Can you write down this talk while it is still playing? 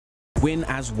Win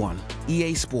as one.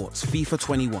 EA Sports FIFA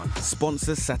 21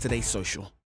 sponsors Saturday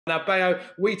Social. Now, Bayo,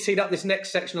 we teed up this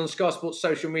next section on Sky Sports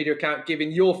social media account,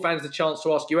 giving your fans the chance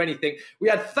to ask you anything. We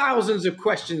had thousands of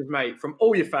questions, mate, from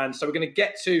all your fans, so we're going to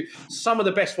get to some of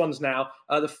the best ones now.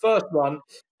 The first one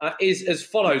is as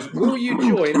follows. Will you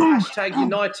join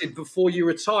 #United before you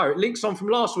retire? It links on from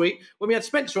last week when we had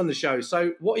Spencer on the show.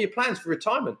 So what are your plans for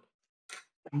retirement?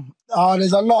 Oh,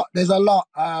 there's a lot.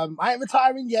 I ain't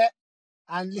retiring yet.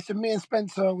 And listen, me and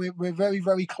Spencer, we're very,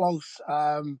 very close.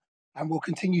 And we'll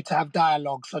continue to have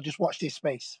dialogue. So just watch this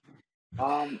space.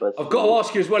 I've got to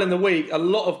ask you as well in the week, a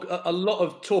lot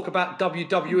of talk about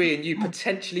WWE and you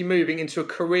potentially moving into a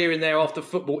career in there after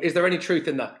football. Is there any truth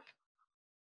in that?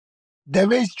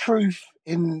 There is truth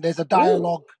there's a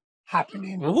dialogue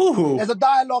happening. Ooh. There's a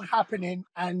dialogue happening.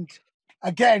 And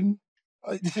again,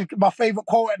 this is my favourite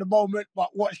quote at the moment, but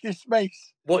watch this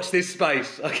space. Watch this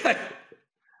space. Okay.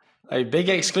 A big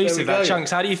exclusive.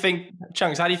 Chunkz, how do you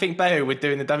think Bayo would do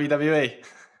in the WWE?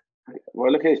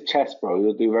 Well, look at his chest, bro.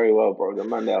 He'll do very well, bro. The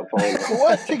man there. The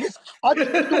worst thing is,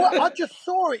 I just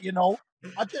saw it, you know.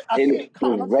 I'm thinking,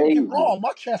 bro,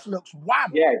 my chest looks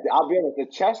wham. Yeah, I'll be honest. The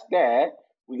chest there,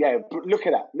 look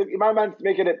at that. Look, my man's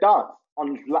making it dance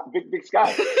on big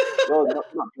sky. No, not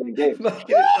playing games.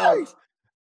 Yeah, crazy.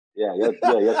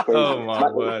 Oh, my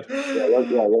word.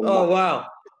 Oh, wow.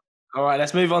 All right,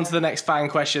 let's move on to the next fan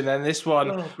question then. This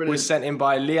one was sent in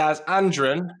by Liaz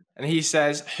Andren, and he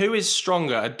says, who is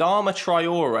stronger, Adama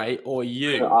Traoré or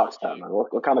you? Ask that, man.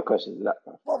 What kind of questions is that,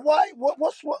 man?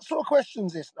 What sort of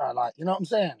questions is that? Like, you know what I'm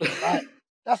saying? Like,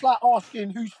 that's like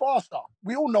asking who's faster.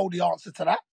 We all know the answer to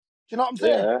that. Do you know what I'm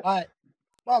saying? Yeah. Like,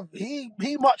 well, he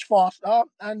much faster,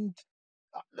 and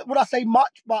would I say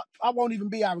much? But I won't even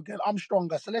be arrogant. I'm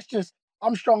stronger. So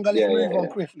I'm stronger. Let's move on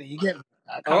quickly. You get me?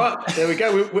 All right, there we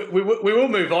go. We will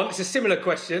move on. It's a similar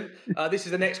question. This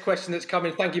is the next question that's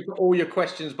coming. Thank you for all your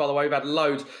questions, by the way. We've had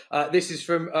loads. This is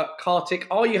from Kartik.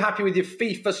 Are you happy with your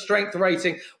FIFA strength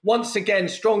rating? Once again,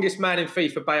 strongest man in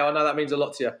FIFA, Bayo. I know that means a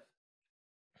lot to you.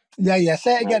 Yeah.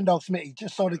 Say it again, though, Smitty,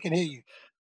 just so they can hear you.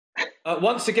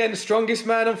 Once again, strongest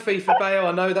man on FIFA, Bayo.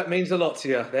 I know that means a lot to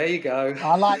you. There you go.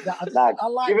 I like that. I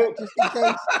like that just in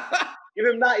case. Give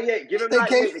him 98. Give him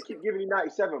 98. They keep giving you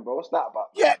 97, bro. What's that about?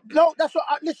 Yeah, no, that's what.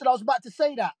 Listen, I was about to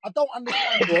say that. I don't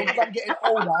understand because I'm getting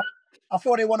older. I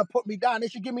thought they want to put me down. They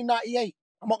should give me 98.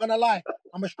 I'm not gonna lie.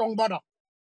 I'm a strong brother.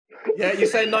 Yeah, you're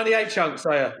saying 98 Chunkz,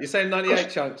 are you? You're saying 98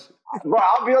 Chunkz. Bro,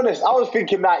 I'll be honest. I was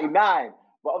thinking 99,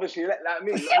 but obviously, we'll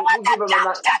give him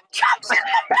a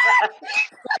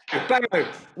Bayo,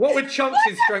 what would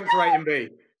Chunkz' strength rating be?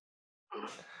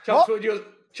 Chunkz,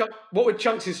 what would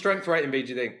Chunkz' strength rating be? Do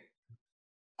you think?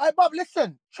 Hey, Bob,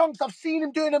 listen, Chunkz, I've seen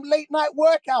him doing them late night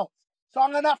workouts. So I'm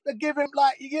going to have to give him,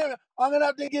 I'm going to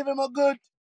have to give him a good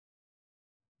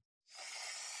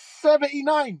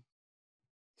 79.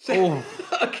 Oh.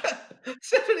 Okay,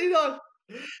 79.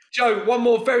 Joe, one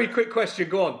more very quick question.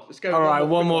 Go on. Let's go. All right,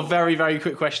 one more very, very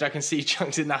quick question. I can see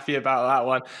Chunkz is naffy about that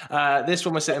one. This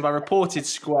one was sent in by Reported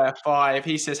Square 5.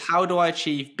 He says, how do I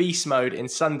achieve beast mode in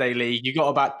Sunday League? You got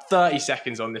about 30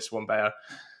 seconds on this one, Bayo.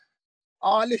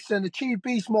 Listen, achieve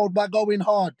beast mode by going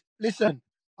hard. Listen,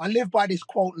 I live by this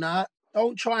quote now.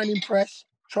 Don't try and impress.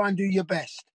 Try and do your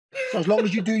best. So as long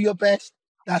as you do your best,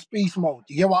 that's beast mode.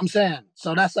 You get what I'm saying?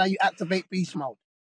 So that's how you activate beast mode.